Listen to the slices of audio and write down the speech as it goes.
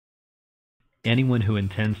Anyone who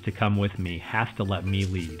intends to come with me has to let me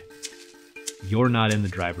lead. You're not in the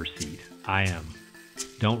driver's seat. I am.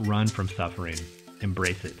 Don't run from suffering.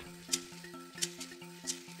 Embrace it.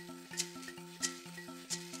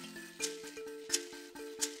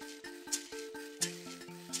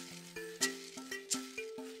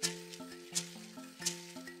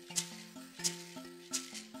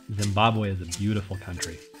 Zimbabwe is a beautiful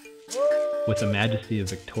country, with the majesty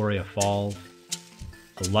of Victoria Falls,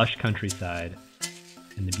 a lush countryside,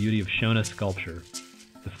 and the beauty of Shona sculpture.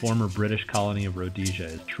 The former British colony of Rhodesia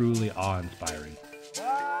is truly awe-inspiring.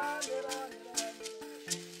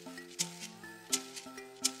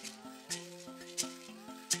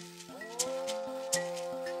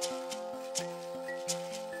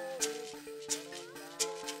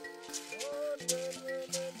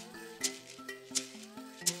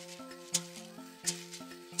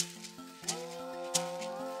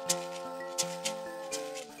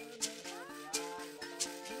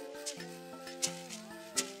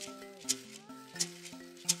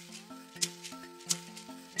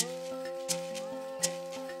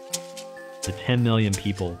 The 10 million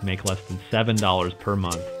people make less than $7 per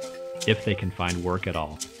month if they can find work at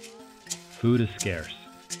all. Food is scarce.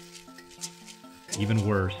 Even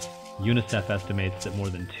worse, UNICEF estimates that more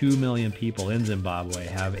than 2 million people in Zimbabwe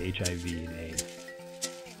have HIV and AIDS.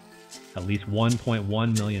 At least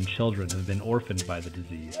 1.1 million children have been orphaned by the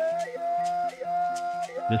disease.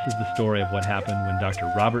 This is the story of what happened when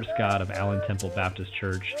Dr. Robert Scott of Allen Temple Baptist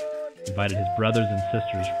Church invited his brothers and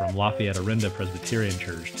sisters from Lafayette Orinda Presbyterian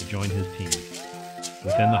Church to join his team.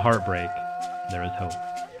 Within the heartbreak, there is hope.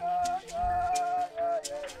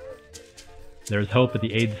 There is hope at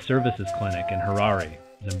the AIDS Services Clinic in Harare,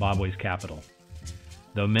 Zimbabwe's capital.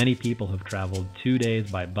 Though many people have traveled 2 days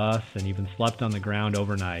by bus and even slept on the ground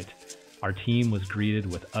overnight, our team was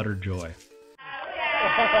greeted with utter joy.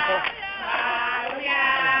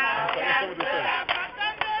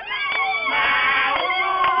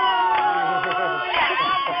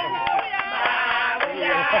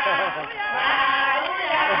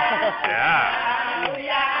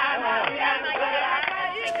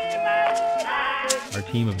 Our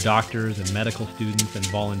team of doctors and medical students and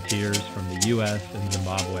volunteers from the U.S. and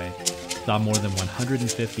Zimbabwe saw more than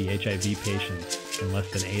 150 HIV patients in less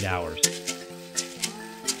than 8 hours.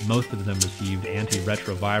 Most of them received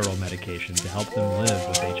antiretroviral medication to help them live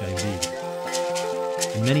with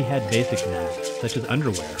HIV. And many had basic needs, such as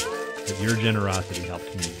underwear, that your generosity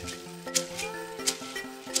helped meet.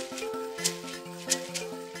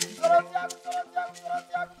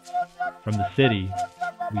 From the city,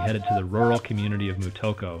 we headed to the rural community of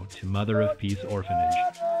Mutoko to Mother of Peace Orphanage.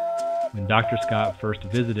 When Dr. Scott first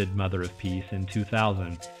visited Mother of Peace in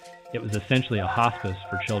 2000, it was essentially a hospice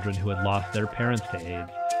for children who had lost their parents to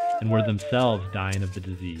AIDS and were themselves dying of the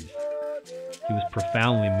disease. He was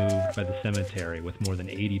profoundly moved by the cemetery with more than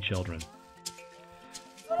 80 children.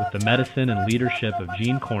 With the medicine and leadership of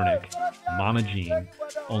Jean Cornick, Mama Jean,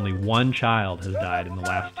 only one child has died in the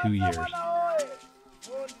last 2 years.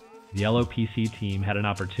 The LOPC team had an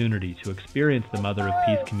opportunity to experience the Mother of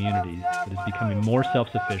Peace community that is becoming more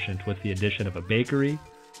self-sufficient with the addition of a bakery,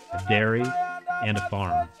 a dairy, and a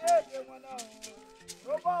farm.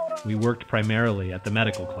 We worked primarily at the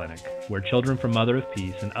medical clinic, where children from Mother of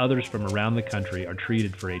Peace and others from around the country are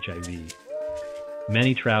treated for HIV.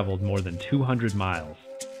 Many traveled more than 200 miles.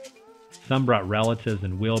 Some brought relatives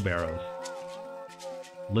in wheelbarrows.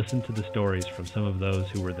 Listen to the stories from some of those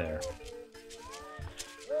who were there.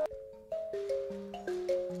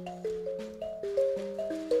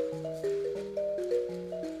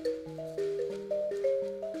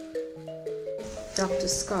 Dr.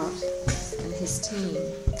 Scott and his team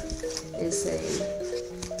is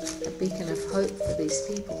a beacon of hope for these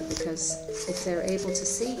people, because if they're able to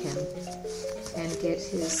see him and get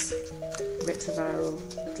his retroviral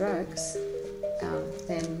drugs,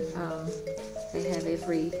 then they have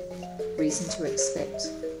every reason to expect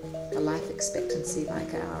a life expectancy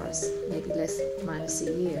like ours, maybe minus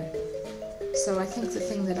a year. So I think the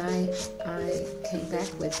thing that I came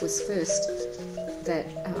back with was first that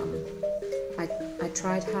I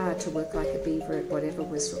tried hard to work like a beaver at whatever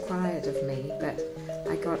was required of me, but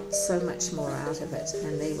I got so much more out of it,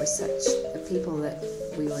 and they were such, the people that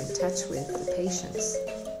we were in touch with, the patients,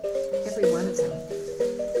 every one of them,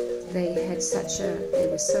 they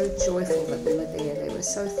were so joyful that we were there, they were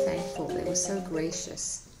so thankful, they were so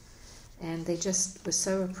gracious, and they just were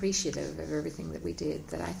so appreciative of everything that we did,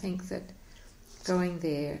 that I think that going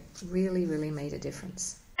there really, really made a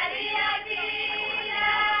difference.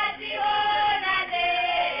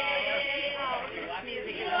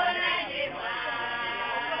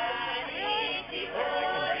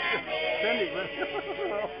 I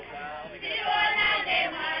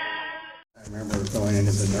remember going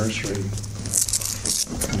into the nursery,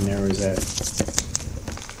 and there was that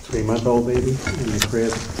 3-month-old baby in the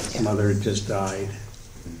crib. The mother had just died.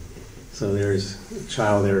 So there's a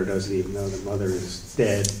child there who doesn't even know the mother is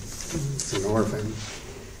dead. It's an orphan,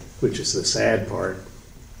 which is the sad part.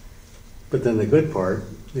 But then the good part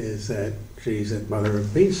is that she's a mother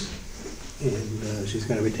of peace, and she's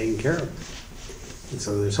going to be taken care of. And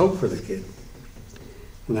so there's hope for the kid.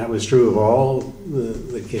 And that was true of all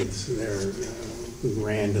the kids there who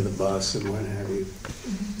ran to the bus and what have you.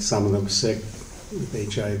 Some of them sick with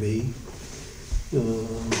HIV.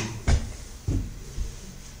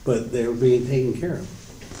 But they were being taken care of.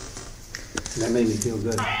 And that made me feel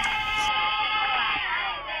good.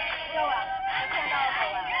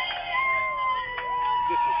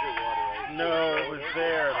 No, it was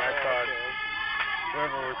there, and I thought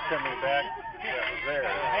whoever was coming back, that was there.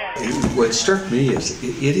 What struck me is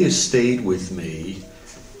it has stayed with me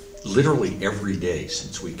literally every day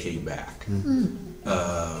since we came back.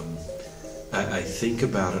 I think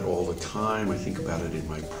about it all the time. I think about it in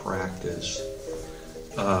my practice.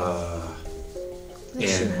 Bless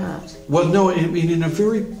your heart. Well, no, I mean in a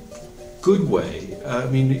very good way. I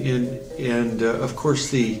mean, and of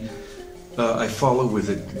course I follow with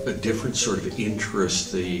a different sort of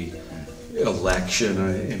interest the election.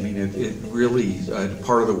 I mean, it really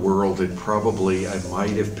part of the world that probably I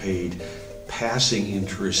might have paid passing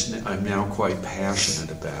interest. I'm now quite passionate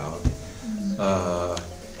about.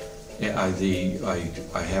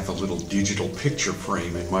 I have a little digital picture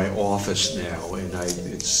frame in my office now, and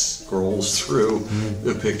it scrolls through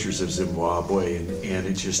the pictures of Zimbabwe, and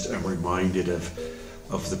it just, I'm reminded of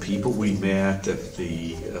the people we met, of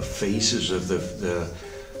the faces of the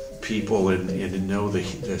people, and to know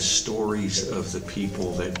the stories of the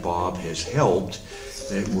people that Bob has helped,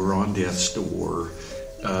 that were on death's door,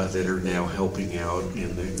 that are now helping out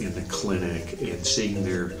in the clinic, and seeing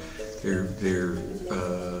the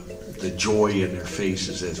joy in their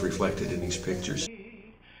faces as reflected in these pictures.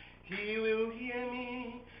 He will hear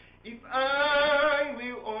me if I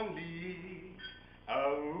will only. I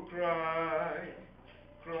will cry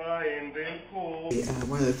and then call.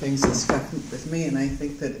 One of the things that stuck with me, and I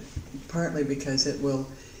think that partly because it will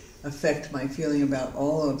affect my feeling about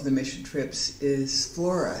all of the mission trips, is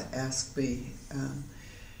Flora asked me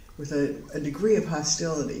with a degree of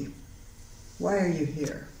hostility, "Why are you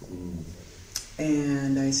here?"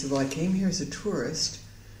 And I said, well, I came here as a tourist,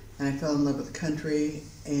 and I fell in love with the country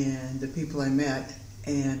and the people I met,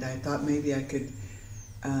 and I thought maybe I could,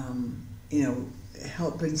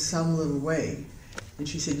 help in some little way. And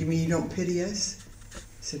she said, you mean you don't pity us?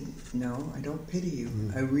 I said, no, I don't pity you.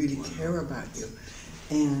 I really care about you.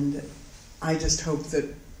 And I just hope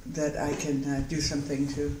that I can do something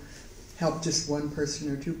to help just one person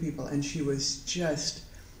or two people. And she was just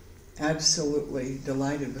absolutely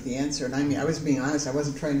delighted with the answer. And I mean, I was being honest. I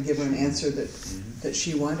wasn't trying to give her an answer that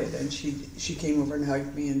she wanted. And she came over and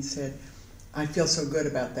hugged me and said, I feel so good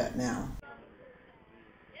about that now.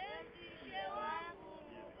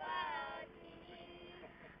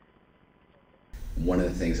 One of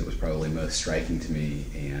the things that was probably most striking to me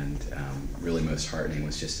and really most heartening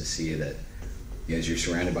was just to see that, as you're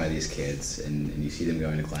surrounded by these kids and you see them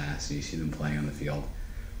going to class and you see them playing on the field,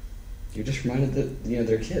 you're just reminded that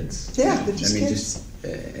they're kids. Yeah, they're just kids.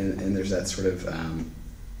 And there's that sort of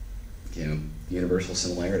universal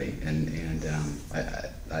similarity, and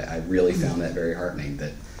I really found that very heartening.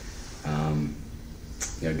 That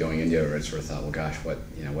going into it, I sort of thought, well, gosh, what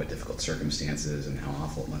difficult circumstances and how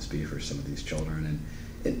awful it must be for some of these children,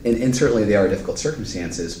 and certainly they are difficult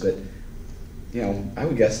circumstances, but I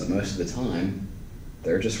would guess that most of the time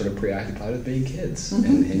they're just sort of preoccupied with being kids,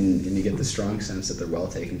 and you get the strong sense that they're well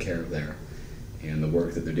taken care of there, and the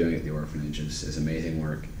work that they're doing at the orphanage is amazing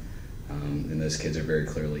work, and those kids are very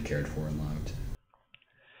clearly cared for and loved.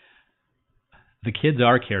 The kids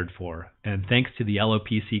are cared for, and thanks to the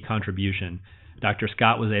LOPC contribution, Dr.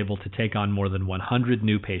 Scott was able to take on more than 100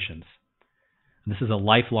 new patients. This is a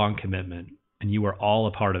lifelong commitment, and you are all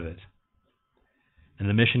a part of it. And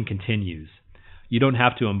the mission continues. You don't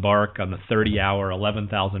have to embark on the 30-hour,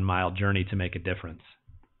 11,000-mile journey to make a difference.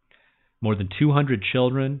 More than 200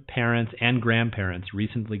 children, parents, and grandparents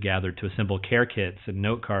recently gathered to assemble care kits and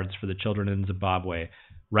note cards for the children in Zimbabwe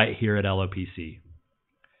right here at LOPC.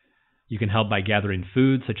 You can help by gathering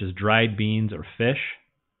food such as dried beans or fish.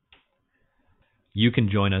 You can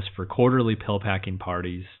join us for quarterly pill packing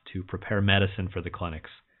parties to prepare medicine for the clinics.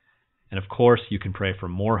 And of course, you can pray for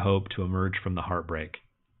more hope to emerge from the heartbreak.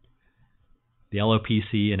 The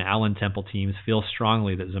LOPC and Allen Temple teams feel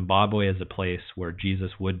strongly that Zimbabwe is a place where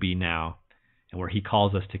Jesus would be now, and where he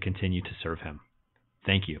calls us to continue to serve him.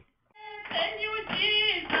 Thank you.